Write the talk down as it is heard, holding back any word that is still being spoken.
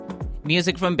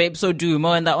Music from Babes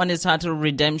Odumo, and that one is titled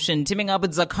Redemption, teaming up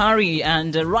with Zakari.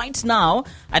 And right now,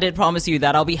 I did promise you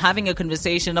that I'll be having a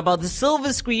conversation about the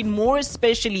silver screen, more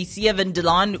especially Seven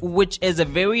Dilan, which is a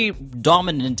very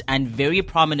dominant and very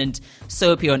prominent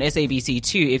soapy on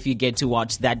SABC2 if you get to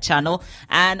watch that channel.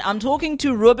 And I'm talking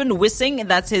to Ruben Wissing,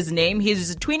 that's his name.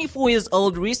 He's 24 years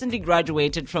old, recently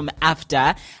graduated from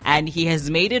AFDA, and he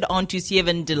has made it onto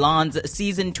Seven Dilan's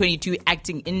season 22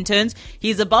 acting interns.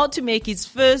 He's about to make his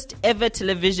first ever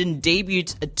television debut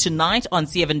tonight on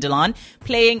Seven Dilan,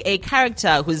 playing a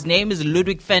character whose name is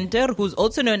Ludwig Venter, who's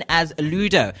also known as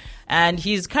Ludo. And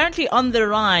he's currently on the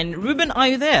line. Ruben, are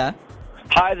you there?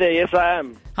 Hi there, yes I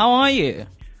am. How are you?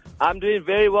 I'm doing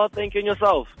very well, thank you, and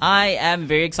yourself? I am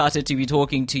very excited to be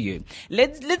talking to you.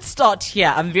 Let's start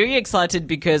here. I'm very excited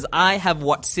because I have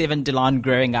watched Seven Dilan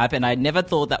growing up, and I never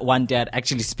thought that one day I'd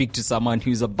actually speak to someone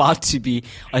who's about to be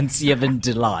on Seven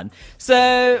Dilan.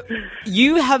 So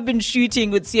you have been shooting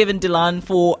with Seven Dilan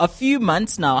for a few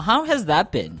months now. How has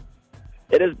that been?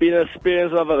 It has been an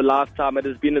experience of a lifetime. It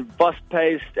has been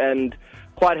fast-paced and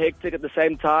quite hectic at the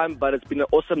same time, but it's been an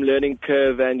awesome learning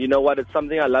curve, and you know what, it's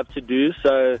something I love to do,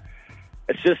 so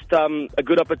it's just a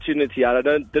good opportunity. I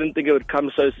didn't think it would come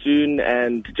so soon,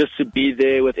 and just to be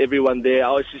there with everyone there.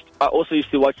 I also used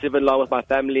to watch Seven Dilan with my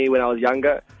family when I was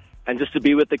younger, and just to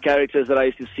be with the characters that I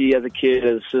used to see as a kid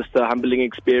is just a humbling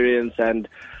experience, and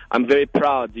I'm very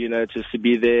proud, just to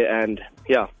be there, and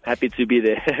yeah, happy to be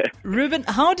there. Ruben,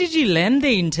 how did you land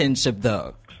the internship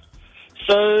though?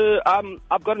 So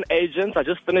I've got an agent. I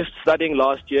just finished studying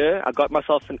last year. I got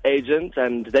myself an agent,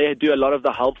 and they do a lot of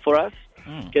the help for us,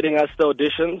 getting us the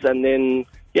auditions. And then,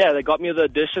 yeah, they got me the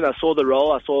audition. I saw the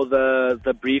role. I saw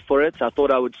the brief for it. I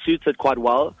thought I would suit it quite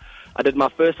well. I did my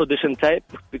first audition tape.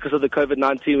 Because of the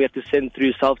COVID-19, we have to send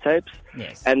through self-tapes.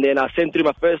 Yes. And then I sent through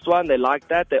my first one. They liked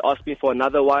that. They asked me for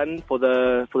another one for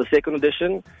the second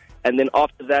audition. And then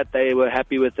after that, they were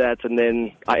happy with that. And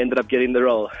then I ended up getting the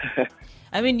role.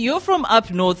 I mean, you're from up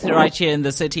north right here in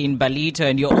the city in Balito,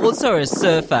 and you're also a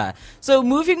surfer. So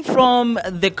moving from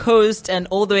the coast and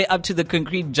all the way up to the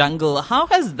concrete jungle, how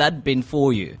has that been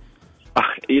for you?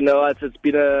 It's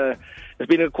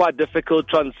been a quite difficult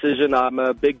transition. I'm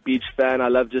a big beach fan. I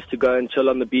love just to go and chill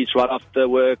on the beach right after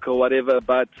work or whatever.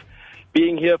 But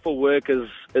being here for work is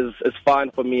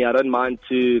fine for me. I don't mind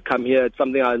to come here. It's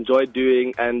something I enjoy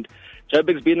doing, and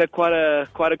Joburg's been quite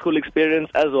a cool experience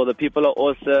as well. The people are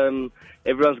awesome.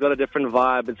 Everyone's got a different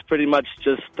vibe. It's pretty much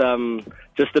just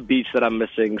the beach that I'm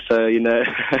missing. So,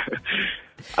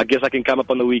 I guess I can come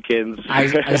up on the weekends.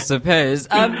 I suppose.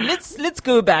 Let's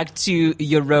go back to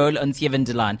your role on Seven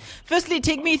Dilan. Firstly,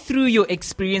 take me through your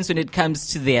experience when it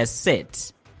comes to their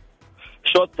set.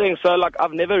 Sure thing. So,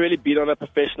 I've never really been on a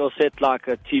professional set, like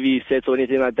a TV set or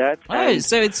anything like that. Oh,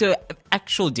 so it's your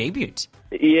actual debut?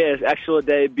 Yes, actual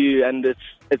debut, and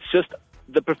it's just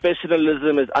the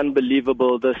professionalism is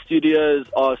unbelievable. The studios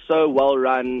are so well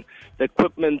run. The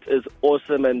equipment is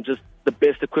awesome, and just the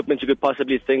best equipment you could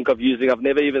possibly think of using. I've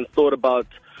never even thought about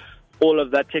all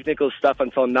of that technical stuff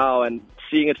until now, and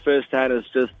seeing it firsthand it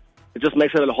just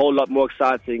makes it a whole lot more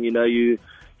exciting.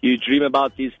 You dream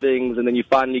about these things, and then you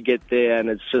finally get there, and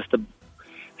it's just a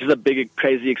big,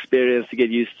 crazy experience to get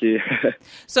used to.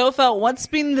 So far, what's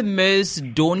been the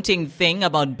most daunting thing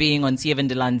about being on Seven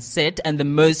Dilan's set, and the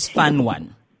most fun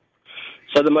one?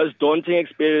 So the most daunting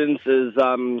experience is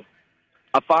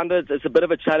I find it's a bit of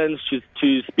a challenge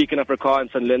to speak in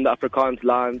Afrikaans and learn the Afrikaans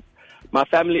lines. My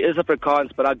family is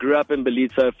Afrikaans, but I grew up in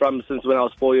Balito since when I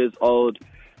was 4 years old.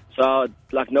 So,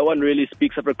 no one really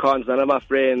speaks Afrikaans. None of my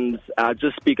friends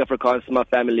just speak Afrikaans to my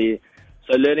family.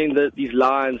 So learning these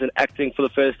lines and acting for the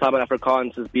first time in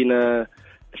Afrikaans has been a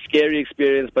scary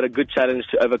experience, but a good challenge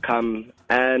to overcome.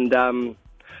 And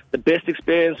the best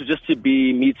experience was just to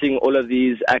be meeting all of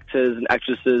these actors and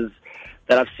actresses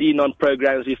that I've seen on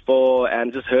programs before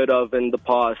and just heard of in the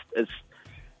past.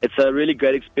 It's a really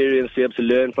great experience to be able to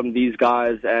learn from these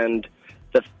guys, and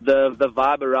the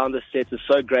vibe around the set is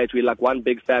so great. We're like one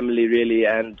big family, really,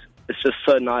 and it's just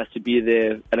so nice to be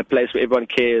there in a place where everyone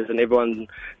cares and everyone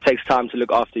takes time to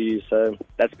look after you. So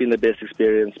that's been the best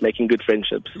experience, making good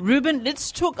friendships. Ruben,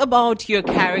 let's talk about your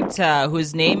character,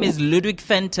 whose name is Ludwig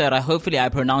Venter. Hopefully I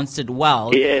pronounced it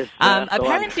well. Yes.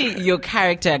 Apparently your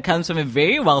character comes from a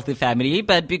very wealthy family,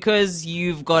 but because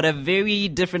you've got a very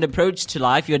different approach to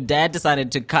life, your dad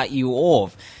decided to cut you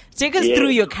off. Take us through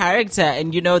your character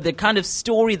and, the kind of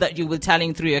story that you were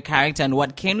telling through your character, and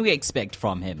what can we expect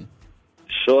from him?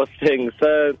 Sure thing.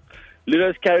 So,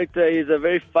 Ludo's character is a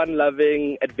very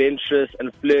fun-loving, adventurous,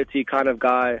 and flirty kind of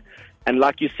guy. And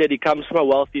like you said, he comes from a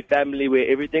wealthy family where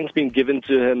everything's been given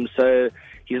to him. So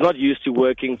he's not used to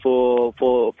working for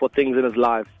things in his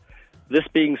life. This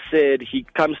being said, he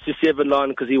comes to Sievenlaan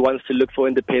because he wants to look for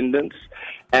independence,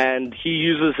 and he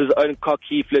uses his own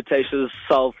cocky, flirtatious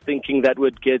self, thinking that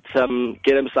would get him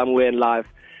somewhere in life.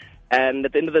 And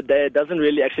at the end of the day, it doesn't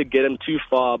really actually get him too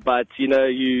far, but, you know,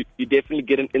 you definitely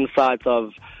get an insight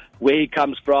of where he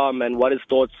comes from and what his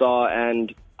thoughts are.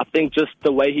 And I think just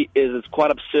the way he is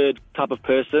quite absurd type of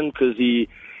person, because he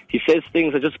says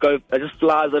things that just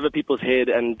flies over people's head.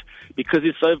 And because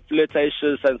he's so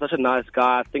flirtatious and such a nice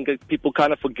guy, I think people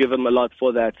kind of forgive him a lot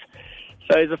for that.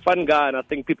 So he's a fun guy, and I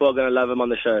think people are going to love him on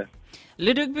the show.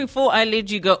 Ludwig, before I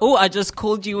let you go, I just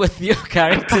called you with your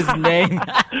character's name.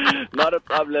 Not a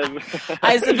problem.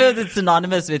 I suppose it's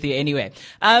synonymous with you anyway.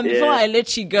 Before I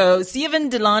let you go,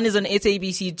 Sievendelaan is on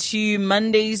SABC2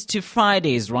 Mondays to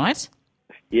Fridays, right?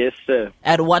 Yes, sir.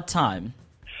 At what time?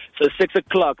 So 6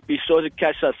 o'clock. Be sure to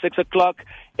catch us 6 o'clock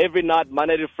every night,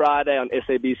 Monday to Friday on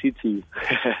SABC2.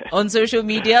 On social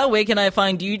media, where can I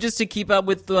find you just to keep up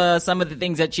with some of the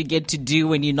things that you get to do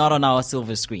when you're not on our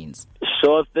silver screens?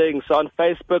 Sure thing. So on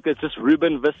Facebook, it's just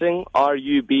Ruben Vissing,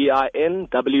 RUBIN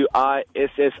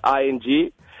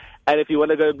WISSING. And if you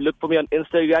want to go look for me on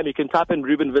Instagram, you can type in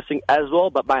Ruben Vissing as well.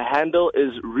 But my handle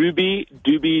is Ruby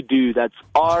Doobie Doo. That's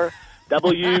RWBY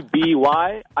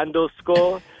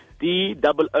 _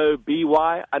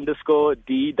 DOOBY_DOO.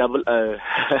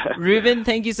 Ruben,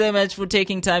 thank you so much for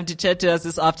taking time to chat to us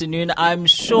this afternoon. I'm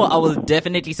sure I will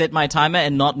definitely set my timer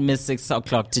and not miss 6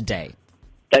 o'clock today.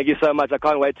 Thank you so much. I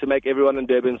can't wait to make everyone in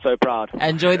Durban so proud.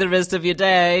 Enjoy the rest of your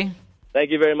day. Thank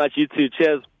you very much. You too.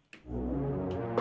 Cheers.